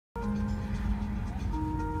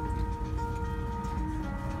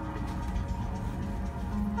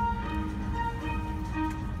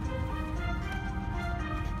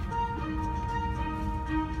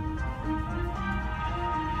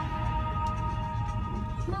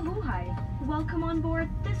Mabuhay! Welcome on board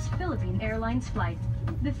this Philippine Airlines flight.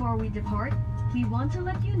 Before we depart, we want to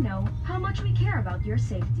let you know how much we care about your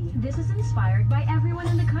safety. This is inspired by everyone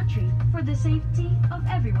in the country for the safety of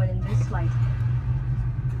everyone in this flight.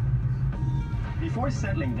 Before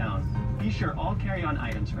settling down, be sure all carry-on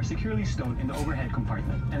items are securely stowed in the overhead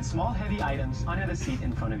compartment and small heavy items under the seat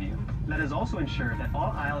in front of you. Let us also ensure that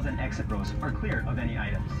all aisles and exit rows are clear of any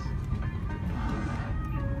items.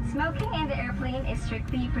 Smoking in the airplane is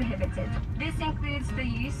strictly prohibited. This includes the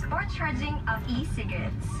use or charging of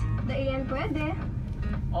e-cigarettes. Daiyan pwede.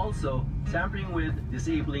 Also, tampering with,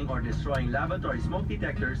 disabling, or destroying laboratory smoke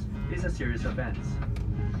detectors is a serious offense.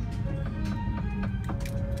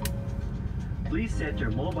 Please set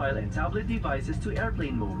your mobile and tablet devices to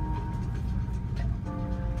airplane mode.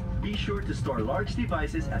 Be sure to store large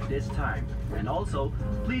devices at this time. And also,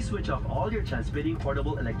 please switch off all your transmitting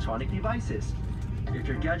portable electronic devices. If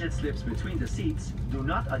your gadget slips between the seats, do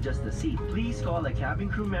not adjust the seat. Please call a cabin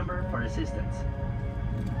crew member for assistance.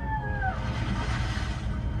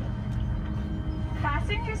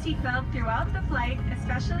 Fasten your seatbelt throughout the flight,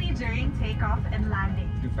 especially during takeoff and landing.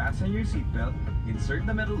 To fasten your seatbelt, insert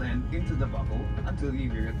the metal end into the buckle until you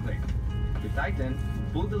hear a click. To tighten,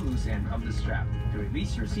 pull the loose end of the strap. To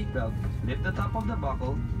release your seatbelt, lift the top of the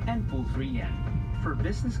buckle and pull free end. For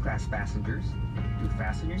business class passengers, to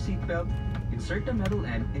fasten your seatbelt, insert the metal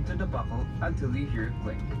end into the buckle until you hear a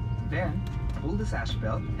click. Then, pull the sash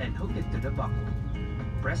belt and hook it to the buckle.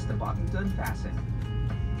 Press the button to unfasten.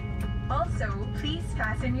 Also, please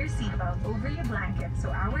fasten your seatbelt over your blanket so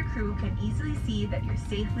our crew can easily see that you're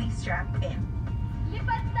safely strapped in.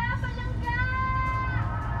 Lipat na, palangga!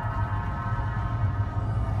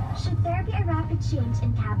 Should there be a rapid change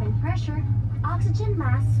in cabin pressure, oxygen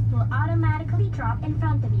masks will automatically drop in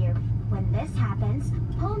front of you. When this happens,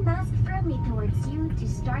 pull mask firmly towards you to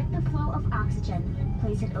start the flow of oxygen.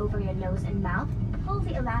 Place it over your nose and mouth. Hold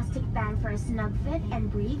the elastic band for a snug fit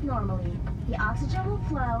and breathe normally. The oxygen will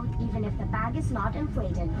flow even if the bag is not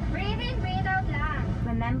inflated. Breathe in, breathe out loud.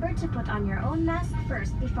 Remember to put on your own mask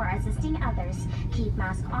first before assisting others. Keep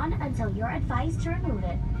mask on until you're advised to remove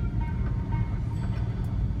it.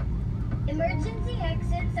 Emergency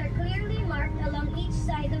exits are clearly marked along each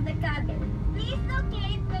side of the cabin. Please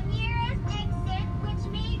locate the nearest exit, which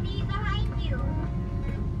may be behind you.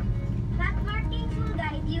 Map markings will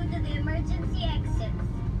guide you to the emergency exits.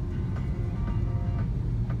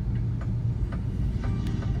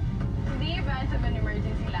 In the event of an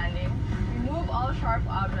emergency landing, remove all sharp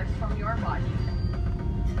objects from your body.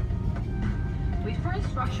 Wait for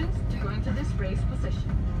instructions to go into this brace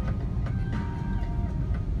position.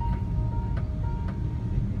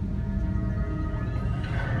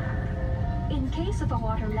 In case of a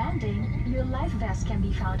water landing, your life vest can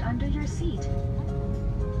be found under your seat.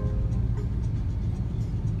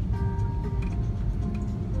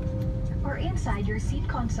 Or inside your seat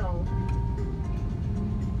console.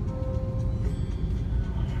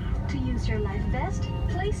 To use your life vest,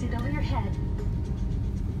 place it over your head.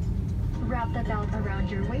 Wrap the belt around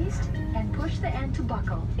your waist and push the end to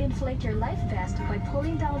buckle. Inflate your life vest by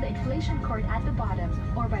pulling down the inflation cord at the bottom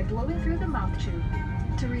or by blowing through the mouth tube.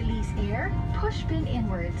 To release air, push pin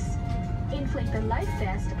inwards. Inflate the life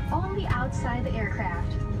vest only outside the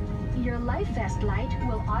aircraft. Your life vest light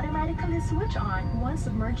will automatically switch on once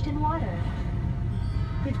submerged in water.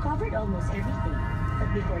 We've covered almost everything,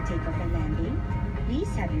 but before takeoff and landing, please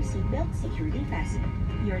have your seatbelt securely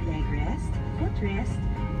fastened. Your leg rest, foot rest,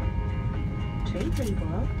 tray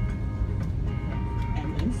table,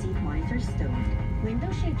 and in-seat monitor stowed.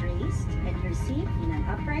 Window shade raised and your seat in an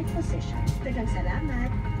upright position. Daghang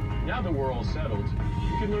salamat! Now that we're all settled,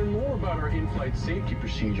 you can learn more about our in-flight safety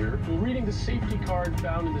procedure while reading the safety card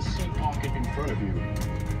found in the seat pocket in front of you.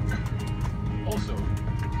 Also,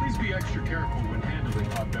 please be extra careful when handling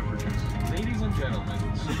hot beverages. Ladies and gentlemen,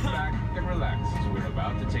 sit back and relax as we're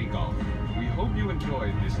about to take off. We hope you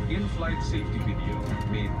enjoyed this in-flight safety video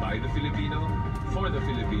made by the Filipino, for the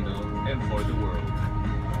Filipino, and for the world.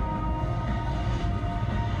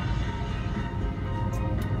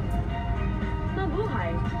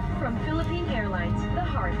 Mabuhay! From Philippine Airlines, the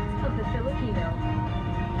heart of the Filipino.